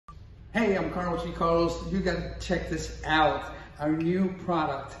Hey, I'm Carlos G. Carlos. You gotta check this out. Our new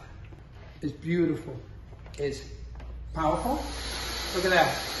product is beautiful. It's powerful. Look at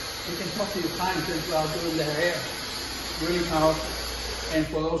that. You can talk to your clients as well doing their hair. Really powerful. And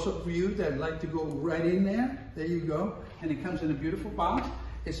for those of you that like to go right in there you go. And it comes in a beautiful box.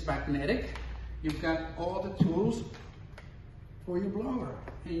 It's magnetic. You've got all the tools for your blower.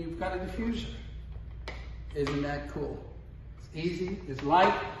 And you've got a diffuser. Isn't that cool? It's easy, it's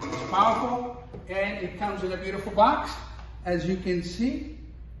light, it's powerful, and it comes in a beautiful box. As you can see,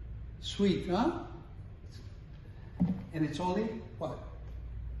 sweet, huh? And it's only, what,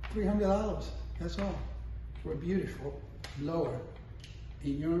 $300, that's all, for a beautiful blower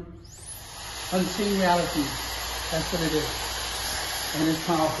in your unseen reality. That's what it is. And it's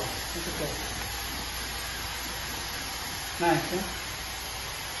powerful. Look at that. Nice, huh?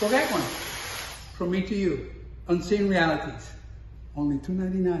 So get one. From me to you, Unseen Realities. Only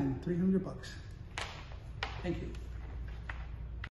 $2.99, $300. Thank you.